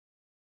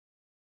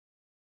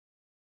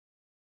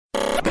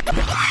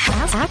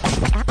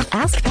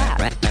AskPat.com.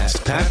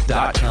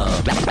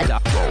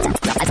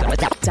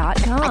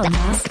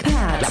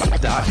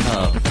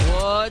 AskPat.com.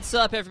 What's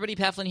up, everybody?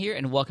 Pat Flynn here,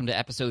 and welcome to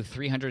episode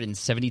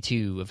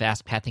 372 of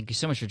Ask Pat. Thank you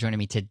so much for joining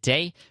me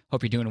today.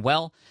 Hope you're doing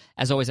well.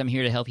 As always, I'm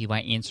here to help you by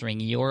answering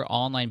your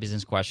online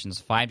business questions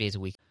 5 days a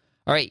week.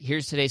 All right,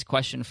 here's today's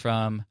question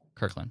from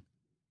Kirkland.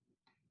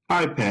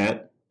 Hi,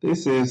 Pat.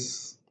 This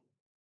is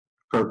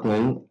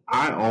Kirkland.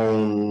 I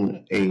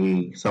own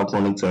a cell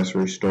phone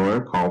accessory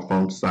store called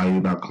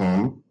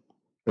PhoneSociety.com,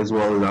 as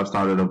well as I've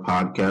started a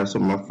podcast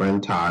with my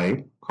friend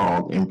Ty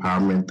called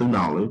Empowerment Through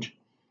Knowledge.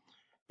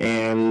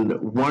 And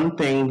one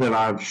thing that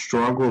I've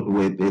struggled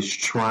with is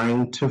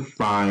trying to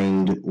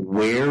find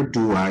where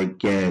do I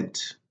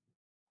get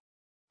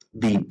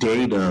the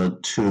data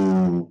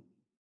to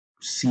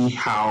see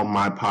how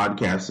my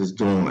podcast is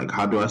doing. Like,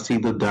 how do I see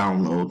the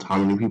downloads? How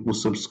many people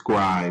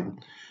subscribe?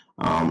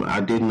 I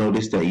did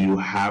notice that you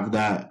have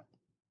that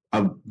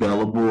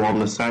available on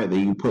the site that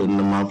you put in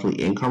the monthly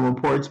income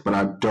reports, but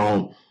I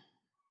don't.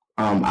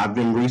 I've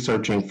been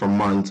researching for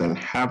months and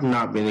have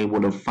not been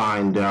able to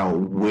find out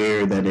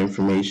where that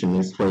information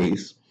is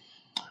placed.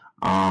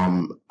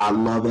 I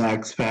love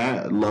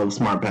AskPat, love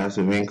Smart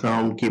Passive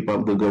Income. Keep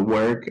up the good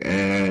work,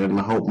 and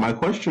I hope my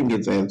question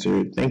gets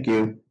answered. Thank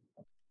you.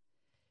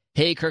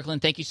 Hey,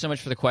 Kirkland, thank you so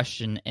much for the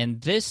question.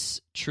 And this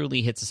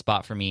truly hits a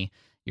spot for me,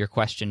 your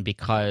question,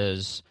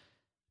 because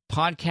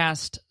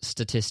podcast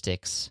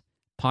statistics,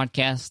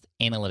 podcast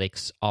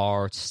analytics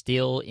are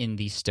still in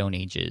the Stone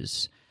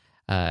Ages,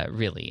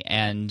 really.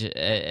 And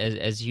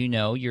as you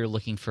know, you're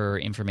looking for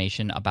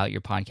information about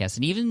your podcast,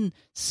 and even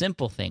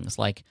simple things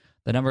like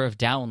the number of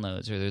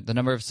downloads or the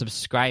number of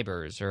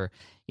subscribers, or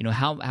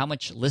how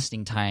much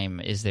listening time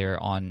is there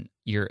on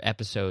your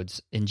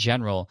episodes in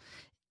general.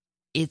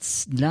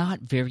 It's not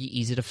very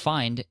easy to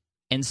find,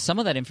 and some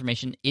of that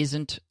information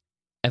isn't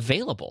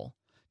available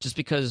just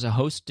because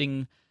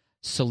hosting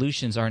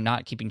solutions are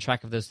not keeping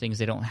track of those things.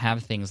 They don't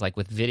have things like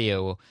with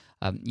video.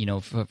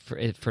 For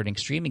an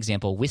extreme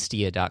example,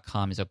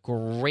 Wistia.com is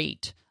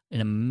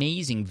an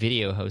amazing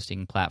video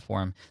hosting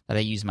platform that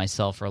I use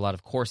myself for a lot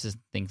of courses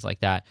and things like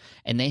that,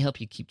 and they help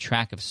you keep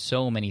track of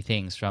so many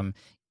things from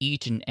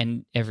each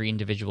and every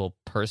individual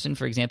person.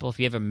 For example, if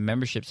you have a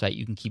membership site,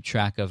 you can keep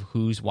track of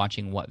who's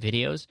watching what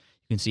videos.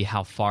 You can see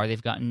how far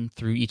they've gotten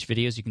through each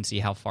videos. You can see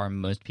how far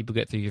most people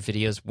get through your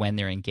videos, when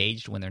they're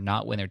engaged, when they're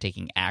not, when they're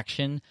taking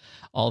action,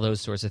 all those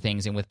sorts of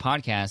things. And with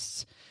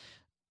podcasts,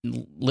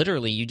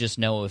 literally you just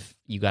know if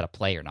you got to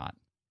play or not,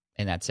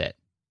 and that's it.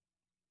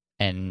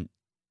 And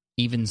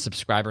even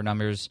subscriber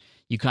numbers,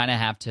 you kind of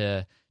have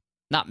to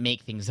not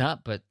make things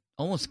up, but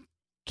almost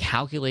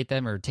calculate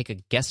them or take a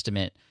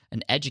guesstimate,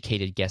 an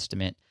educated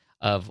guesstimate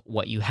of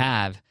what you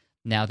have.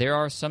 Now, there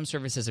are some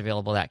services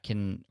available that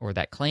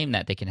claim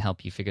that they can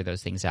help you figure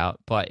those things out,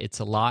 but it's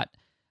a lot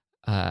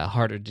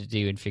harder to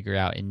do and figure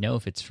out and know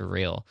if it's for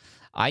real.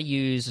 I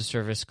use a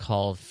service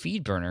called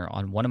FeedBurner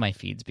on one of my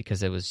feeds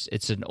because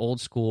it's an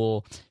old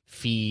school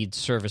feed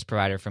service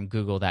provider from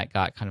Google that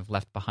got kind of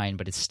left behind,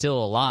 but it's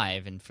still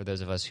alive. And for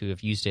those of us who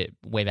have used it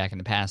way back in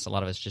the past, a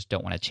lot of us just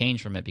don't want to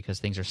change from it because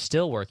things are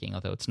still working,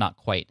 although it's not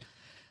quite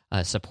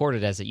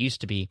supported as it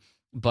used to be.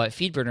 But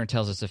FeedBurner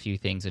tells us a few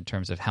things in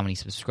terms of how many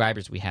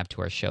subscribers we have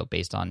to our show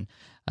based on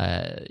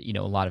a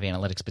lot of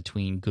analytics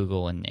between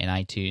Google and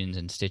iTunes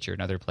and Stitcher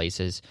and other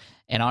places.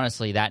 And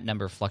honestly, that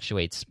number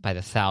fluctuates by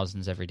the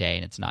thousands every day,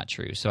 and it's not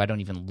true. So I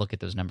don't even look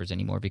at those numbers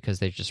anymore because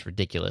they're just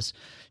ridiculous.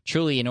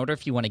 Truly, in order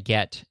if you want to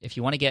get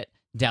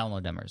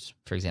download numbers,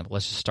 for example,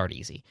 let's just start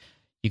easy.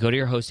 You go to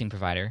your hosting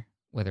provider,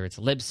 whether it's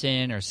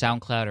Libsyn or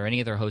SoundCloud or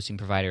any other hosting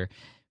provider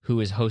who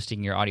is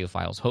hosting your audio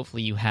files.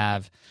 Hopefully you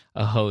have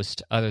a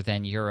host other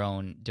than your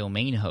own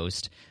domain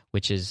host,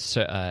 which is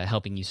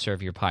helping you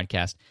serve your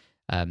podcast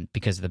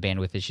because of the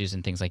bandwidth issues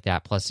and things like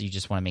that. Plus, you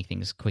just want to make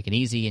things quick and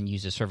easy and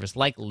use a service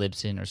like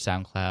Libsyn or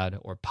SoundCloud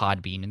or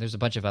Podbean, and there's a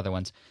bunch of other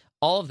ones.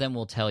 All of them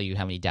will tell you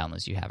how many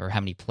downloads you have or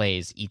how many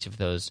plays each of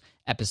those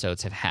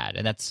episodes have had,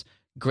 and that's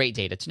great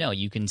data to know.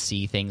 You can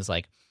see things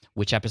like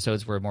which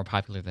episodes were more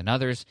popular than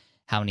others,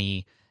 how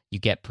many you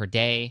get per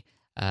day,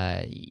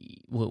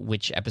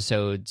 which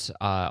episodes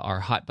are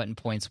hot button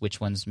points, which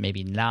ones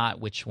maybe not,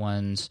 which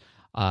ones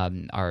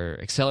are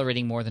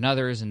accelerating more than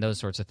others, and those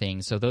sorts of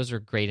things. So those are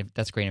great.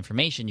 That's great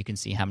information. You can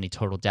see how many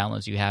total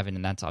downloads you have,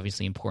 and that's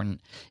obviously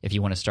important if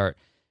you want to start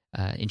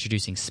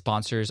introducing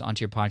sponsors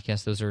onto your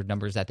podcast. Those are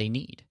numbers that they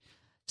need.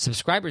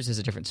 Subscribers is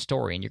a different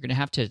story, and you're going to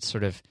have to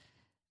sort of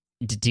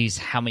deduce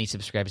how many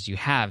subscribers you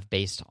have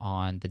based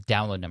on the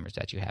download numbers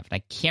that you have. And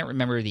I can't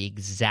remember the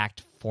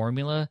exact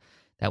formula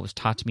that was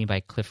taught to me by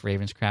Cliff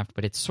Ravenscraft,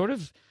 but it's sort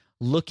of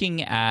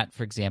looking at,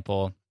 for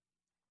example,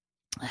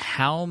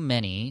 how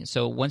many.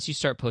 So once you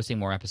start posting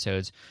more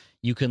episodes,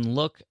 you can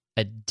look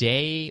a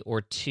day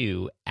or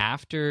two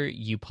after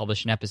you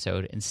publish an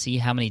episode and see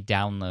how many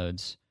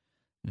downloads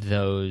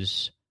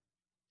those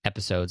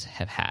episodes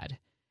have had.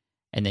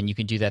 And then you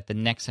can do that the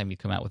next time you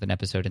come out with an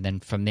episode, and then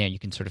from there you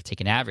can sort of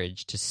take an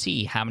average to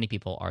see how many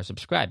people are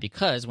subscribed.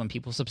 Because when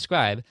people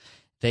subscribe,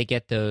 they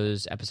get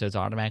those episodes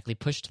automatically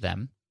pushed to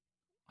them,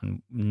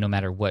 no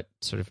matter what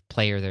sort of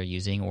player they're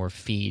using or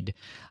feed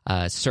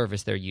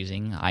service they're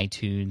using,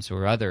 iTunes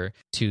or other,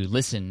 to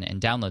listen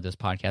and download those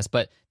podcasts.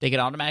 But they get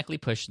automatically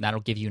pushed, and that'll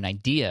give you an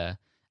idea,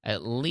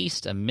 at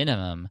least a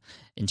minimum,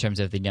 in terms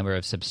of the number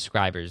of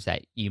subscribers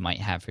that you might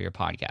have for your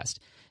podcast.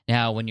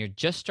 Now, when you're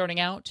just starting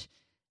out,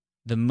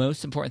 the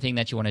most important thing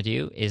that you want to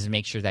do is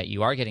make sure that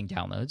you are getting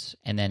downloads.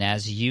 And then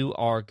as you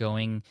are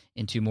going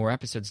into more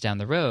episodes down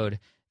the road,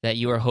 that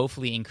you are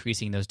hopefully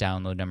increasing those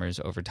download numbers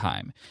over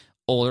time.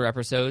 Older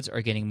episodes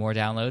are getting more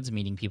downloads,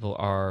 meaning people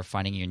are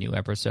finding your new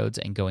episodes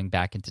and going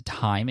back into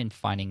time and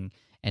finding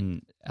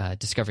and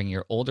discovering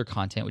your older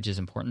content, which is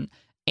important.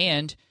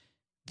 And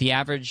the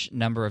average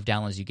number of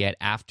downloads you get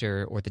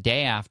after or the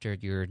day after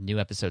your new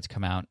episodes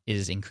come out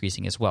is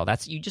increasing as well.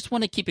 You just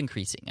want to keep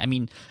increasing. I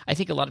mean, I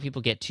think a lot of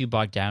people get too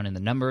bogged down in the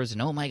numbers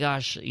and, oh my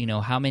gosh,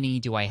 how many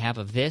do I have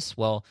of this?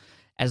 Well,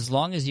 as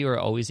long as you are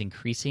always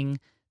increasing,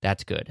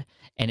 that's good.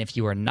 And if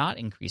you are not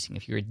increasing,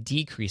 if you're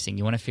decreasing,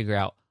 you want to figure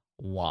out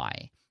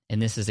why.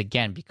 And this is,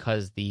 again,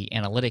 because the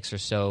analytics are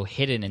so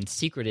hidden and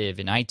secretive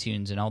in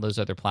iTunes and all those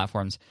other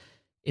platforms,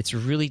 it's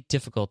really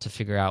difficult to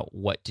figure out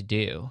what to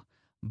do.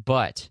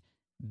 But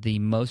the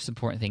most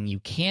important thing you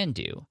can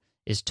do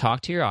is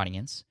talk to your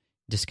audience,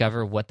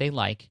 discover what they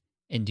like,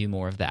 and do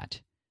more of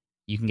that.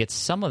 You can get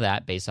some of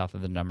that based off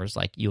of the numbers,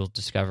 like you'll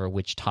discover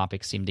which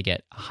topics seem to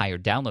get a higher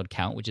download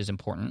count, which is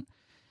important,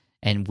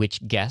 and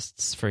which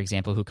guests, for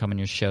example, who come on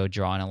your show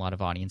draw in a lot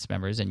of audience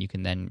members, and you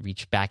can then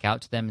reach back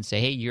out to them and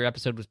say, hey, your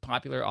episode was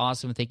popular,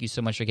 awesome, thank you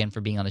so much again for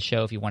being on the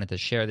show. If you wanted to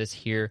share this,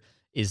 here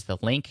is the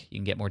link. You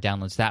can get more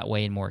downloads that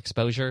way and more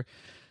exposure.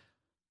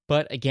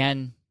 But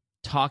again,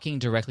 talking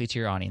directly to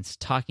your audience,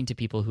 talking to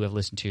people who have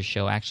listened to your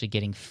show, actually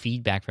getting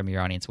feedback from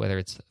your audience, whether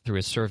it's through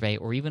a survey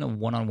or even a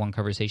one-on-one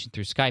conversation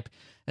through Skype,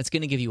 that's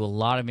going to give you a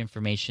lot of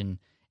information,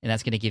 and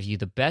that's going to give you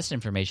the best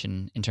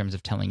information in terms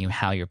of telling you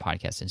how your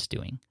podcast is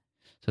doing.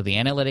 So the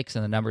analytics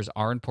and the numbers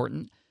are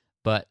important,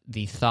 but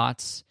the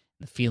thoughts,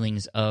 the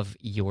feelings of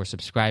your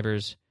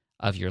subscribers,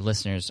 of your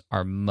listeners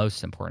are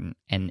most important.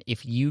 And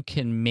if you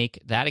can make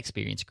that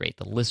experience great,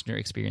 the listener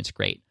experience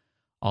great,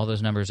 all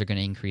those numbers are going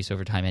to increase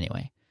over time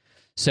anyway.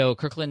 So,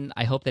 Kirkland,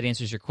 I hope that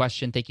answers your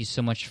question. Thank you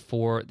so much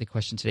for the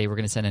question today. We're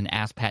going to send an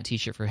Ask Pat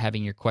t-shirt for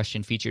having your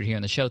question featured here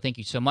on the show. Thank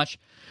you so much.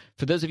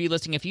 For those of you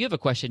listening, if you have a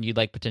question you'd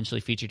like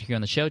potentially featured here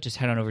on the show, just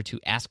head on over to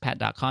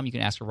askpat.com. You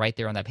can ask right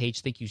there on that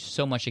page. Thank you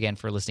so much again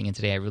for listening in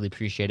today. I really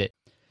appreciate it.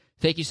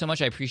 Thank you so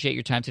much. I appreciate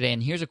your time today.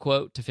 And here's a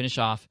quote to finish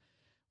off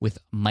with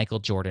Michael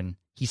Jordan.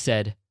 He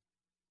said,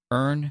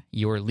 "Earn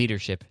your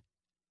leadership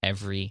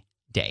every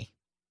day."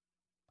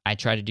 I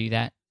try to do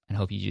that and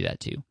hope you do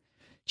that too.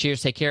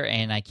 Cheers, take care,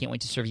 and I can't wait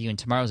to serve you in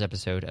tomorrow's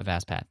episode of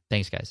Ask Pat.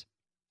 Thanks, guys.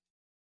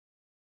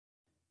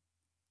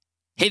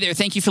 Hey there,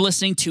 thank you for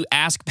listening to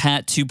Ask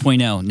Pat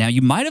 2.0. Now,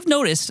 you might have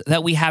noticed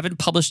that we haven't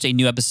published a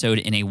new episode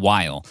in a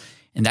while,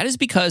 and that is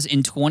because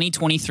in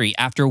 2023,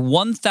 after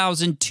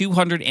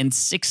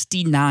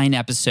 1,269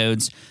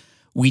 episodes,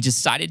 we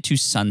decided to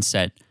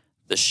sunset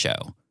the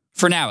show.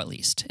 For now, at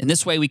least. In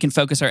this way, we can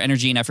focus our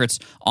energy and efforts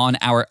on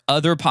our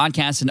other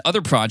podcasts and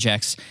other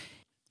projects.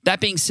 That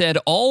being said,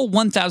 all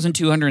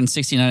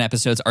 1,269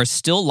 episodes are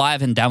still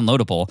live and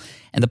downloadable,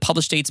 and the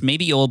published dates may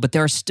be old, but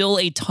there are still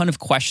a ton of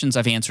questions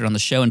I've answered on the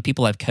show and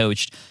people I've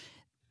coached.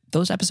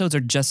 Those episodes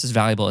are just as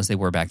valuable as they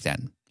were back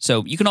then.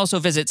 So you can also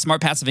visit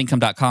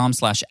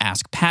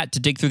smartpassiveincome.com/askpat to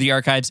dig through the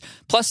archives.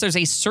 Plus, there's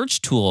a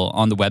search tool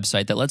on the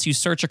website that lets you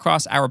search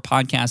across our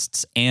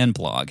podcasts and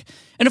blog.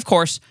 And of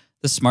course,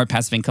 the Smart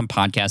Passive Income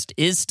podcast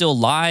is still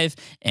live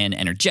and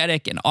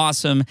energetic and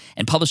awesome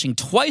and publishing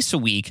twice a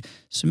week.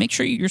 So make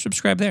sure you're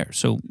subscribed there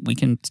so we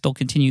can still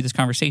continue this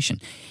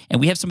conversation. And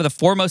we have some of the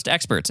foremost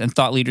experts and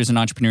thought leaders in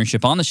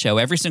entrepreneurship on the show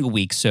every single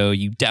week, so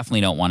you definitely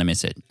don't want to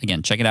miss it.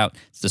 Again, check it out.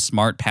 It's the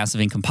Smart Passive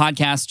Income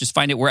podcast. Just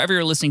find it wherever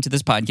you're listening to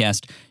this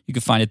podcast. You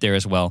can find it there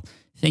as well.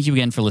 Thank you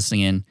again for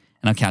listening in,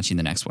 and I'll catch you in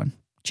the next one.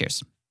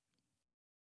 Cheers.